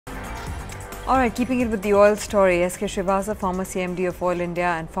All right, keeping it with the oil story, S.K. Srivastava, former CMD of Oil India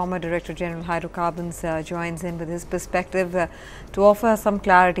and former Director General Hydrocarbons, joins in with his perspective to offer some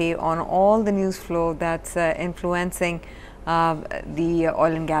clarity on all the news flow that's influencing the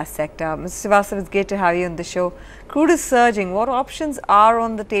oil and gas sector. Mr. Srivastava, it's great to have you on the show. Crude is surging. What options are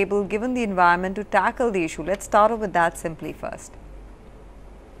on the table given the environment to tackle the issue? Let's start off with that simply first.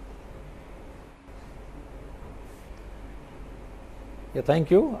 Yeah, thank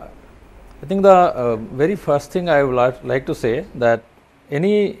you. I think the very first thing I would like to say that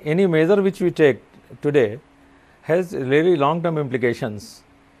any measure which we take today has really long term implications.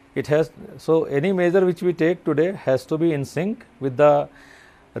 It has, so any measure which we take today has to be in sync with the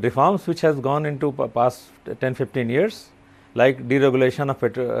reforms which has gone into past 10-15 years, like deregulation of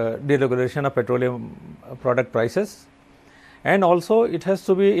petroleum product prices, and also it has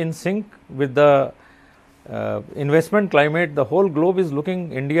to be in sync with the investment climate. The whole globe is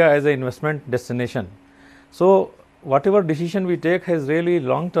looking India as an investment destination. So whatever decision we take has really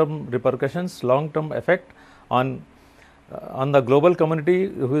long term repercussions, long term effect on the global community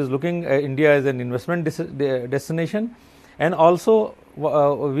who is looking India as an investment destination. And also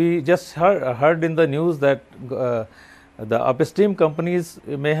we just heard in the news that the upstream companies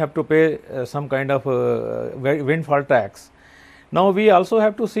may have to pay some kind of windfall tax. Now we also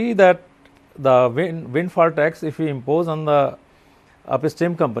have to see that the windfall tax, if we impose on the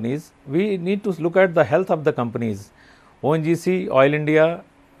upstream companies, we need to look at the health of the companies. ONGC, Oil India,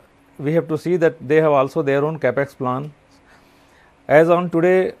 we have to see that they have also their own capex plan. As on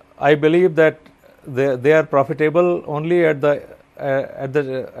today, I believe that they are profitable only at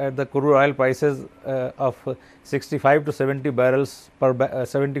the crude oil prices of 65 to 70 barrels per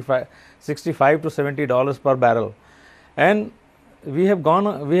 $65 to $70 per barrel, and we have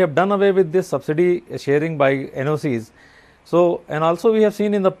done away with this subsidy sharing by NOCs. So, and also we have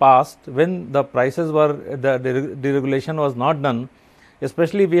seen in the past when the prices were, the deregulation was not done,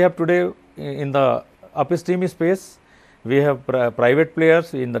 especially we have today in the upstream space, we have private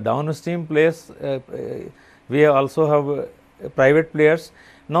players. In the downstream place, we also have private players.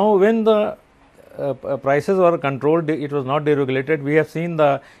 Now when the prices were controlled, it was not deregulated. We have seen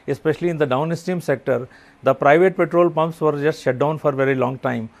especially in the downstream sector, the private petrol pumps were just shut down for very long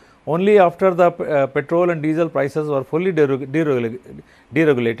time. Only after the petrol and diesel prices were fully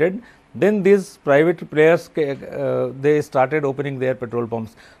deregulated, then these private players they started opening their petrol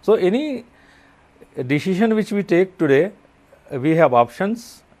pumps. So any decision which we take today, we have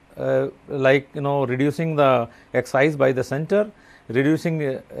options like reducing the excise by the center,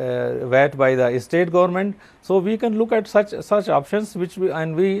 reducing VAT by the state government. So we can look at such options, which we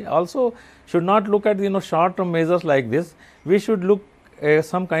also should not look at short term measures like this. We should look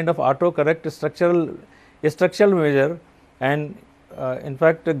some kind of auto correct structural measure, and in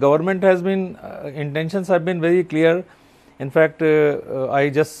fact government has been intentions have been very clear. In fact, I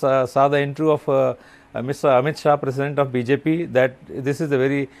just saw the interview of Mr. Amit Shah, President of BJP, that this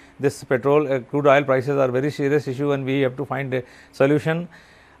crude oil prices are very serious issue and we have to find a solution.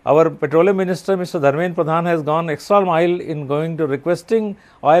 Our Petroleum Minister, Mr. Dharmendra Pradhan, has gone extra mile in going to requesting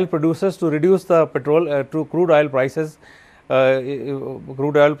oil producers to reduce the crude oil prices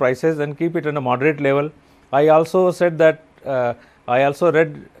and keep it in a moderate level. I also said that I also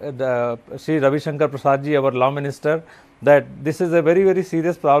read Sri Ravi Shankar Prasad ji, our Law Minister, that this is a very, very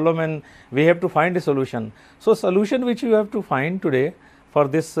serious problem and we have to find a solution. So solution which you have to find today for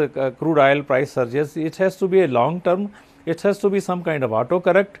this crude oil price surges, it has to be a long term, it has to be some kind of auto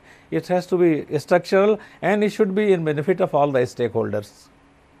correct, it has to be structural, and it should be in benefit of all the stakeholders.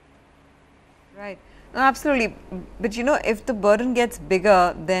 Right. No, absolutely. But if the burden gets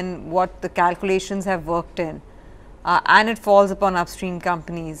bigger than what the calculations have worked in, and it falls upon upstream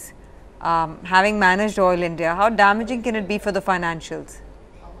companies, having managed Oil India, how damaging can it be for the financials?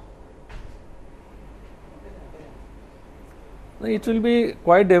 It will be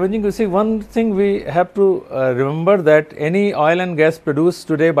quite damaging. You see, one thing we have to remember, that any oil and gas produced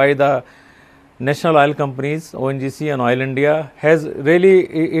today by the national oil companies, ONGC and Oil India, has really,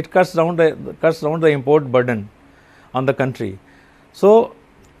 it cuts down the import burden on the country. So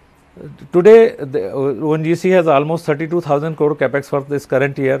today the ONGC has almost 32,000 crore capex for this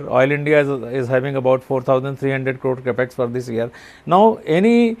current year. Oil India is having about 4,300 crore capex for this year. Now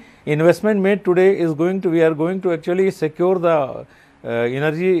any investment made today is we are going to actually secure the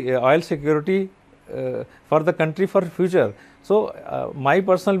energy oil security for the country for future. So my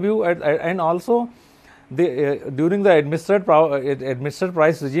personal view, and also during the administered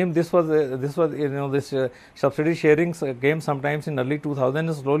price regime, this subsidy sharing came sometimes in early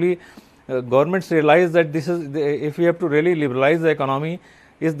 2000. Slowly governments realized that if we have to really liberalize the economy,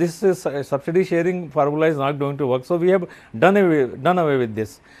 is this subsidy sharing formula is not going to work. So, we have done away with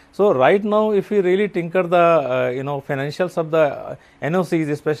this. So, right now if we really tinker the financials of the NOCs,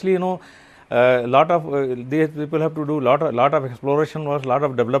 especially lot of these people have to do lot of exploration work, lot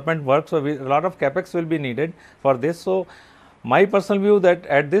of development work. So, a lot of capex will be needed for this. So, my personal view that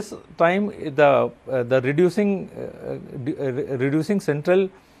at this time the reducing central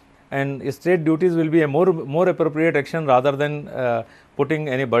and state duties will be a more appropriate action rather than putting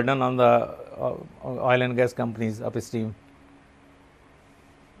any burden on the oil and gas companies upstream.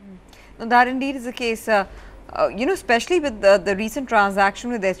 No, that indeed is the case. Especially with the recent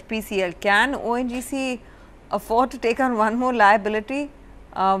transaction with HPCL, can ONGC afford to take on one more liability?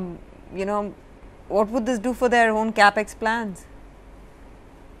 What would this do for their own capex plans?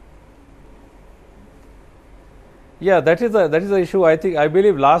 Yeah, that is the issue. I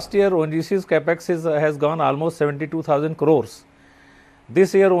believe last year ONGC's capex has gone almost 72,000 crores.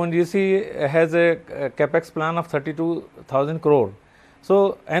 This year ONGC has a capex plan of 32,000 crore.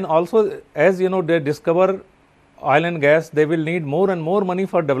 So, and also as they discover oil and gas, they will need more and more money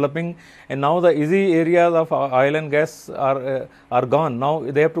for developing, and now the easy areas of oil and gas are gone. Now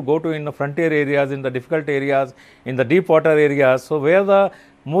they have to go to in the frontier areas, in the difficult areas, in the deep water areas. So, where the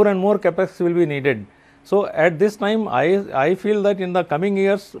more and more capex will be needed. So, at this time I feel that in the coming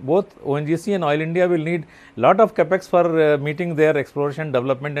years both ONGC and Oil India will need lot of capex for meeting their exploration,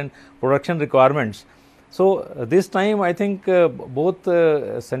 development and production requirements. So, this time I think both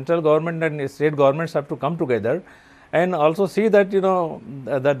central government and state governments have to come together and also see that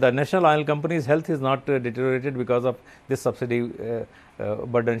that the national oil company's health is not deteriorated because of this subsidy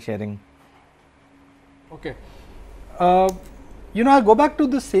burden sharing. Okay. I go back to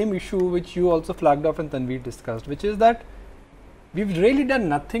the same issue which you also flagged off and Tanveer discussed, which is that we've really done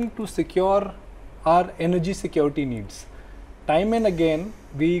nothing to secure our energy security needs. Time and again,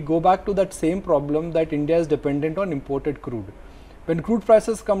 we go back to that same problem that India is dependent on imported crude. When crude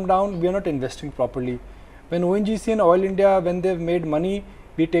prices come down, we are not investing properly. When ONGC and Oil India, when they've made money,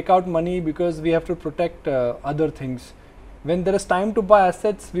 we take out money because we have to protect other things. When there is time to buy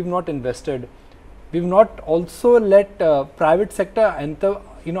assets, we've not invested. We've not also let private sector and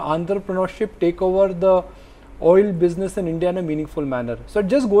entrepreneurship take over the oil business in India in a meaningful manner. So, it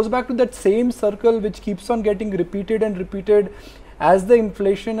just goes back to that same circle which keeps on getting repeated and repeated as the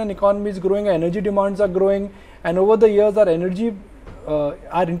inflation and economy is growing, our energy demands are growing, and over the years our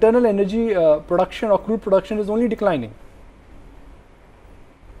internal energy production or crude production is only declining.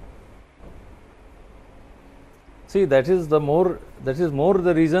 See, that is more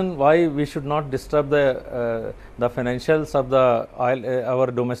the reason why we should not disturb the financials of our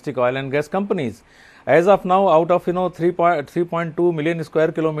domestic oil and gas companies. As of now, out of 3.2 million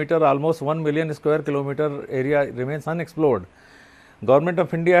square kilometer, almost 1 million square kilometer area remains unexplored. Government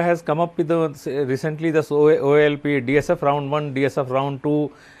of India has come up with recently this OALP, DSF round 1, DSF round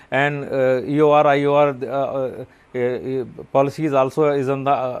 2 and EOR, IOR policies also is on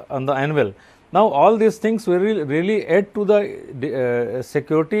the anvil. Now, all these things will really add to the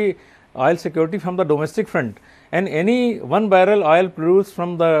oil security from the domestic front, and any 1 barrel oil produced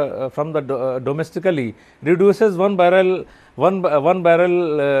from the domestically reduces 1 barrel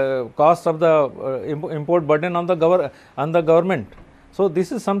cost of the import burden on the government. So,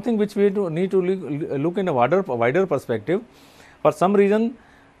 this is something which we need to look in a wider perspective. For some reason,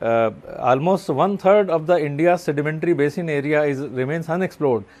 almost 1/3 of the India's sedimentary basin area remains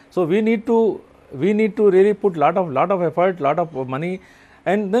unexplored. So, we need to really put lot of effort, lot of money,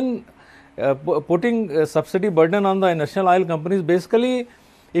 and then putting subsidy burden on the national oil companies. Basically,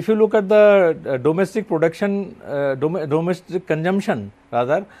 if you look at the domestic production, domestic consumption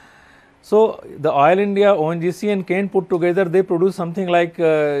rather, so the Oil India, ONGC and CANE put together, they produce something like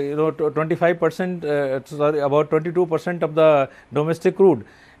 25%, about 22% of the domestic crude,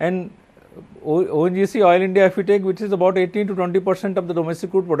 and ONGC, Oil India, if we take, which is about 18 to 20% of the domestic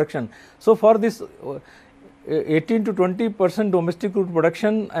crude production. So, for this 18 to 20% domestic crude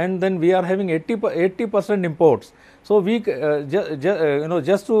production, and then we are having 80% imports. So, we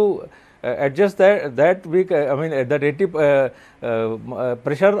just to adjust that we that 80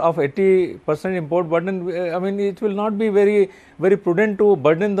 pressure of 80% import burden, it will not be very prudent to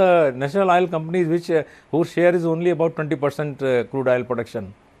burden the national oil companies whose share is only about 20% crude oil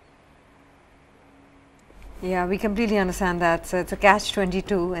production. Yeah, we completely understand that. So, it's a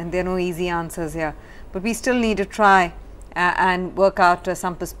catch-22 and there are no easy answers here, but we still need to try and work out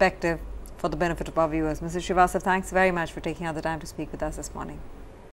some perspective for the benefit of our viewers. Mr. Srivastava, thanks very much for taking out the time to speak with us this morning.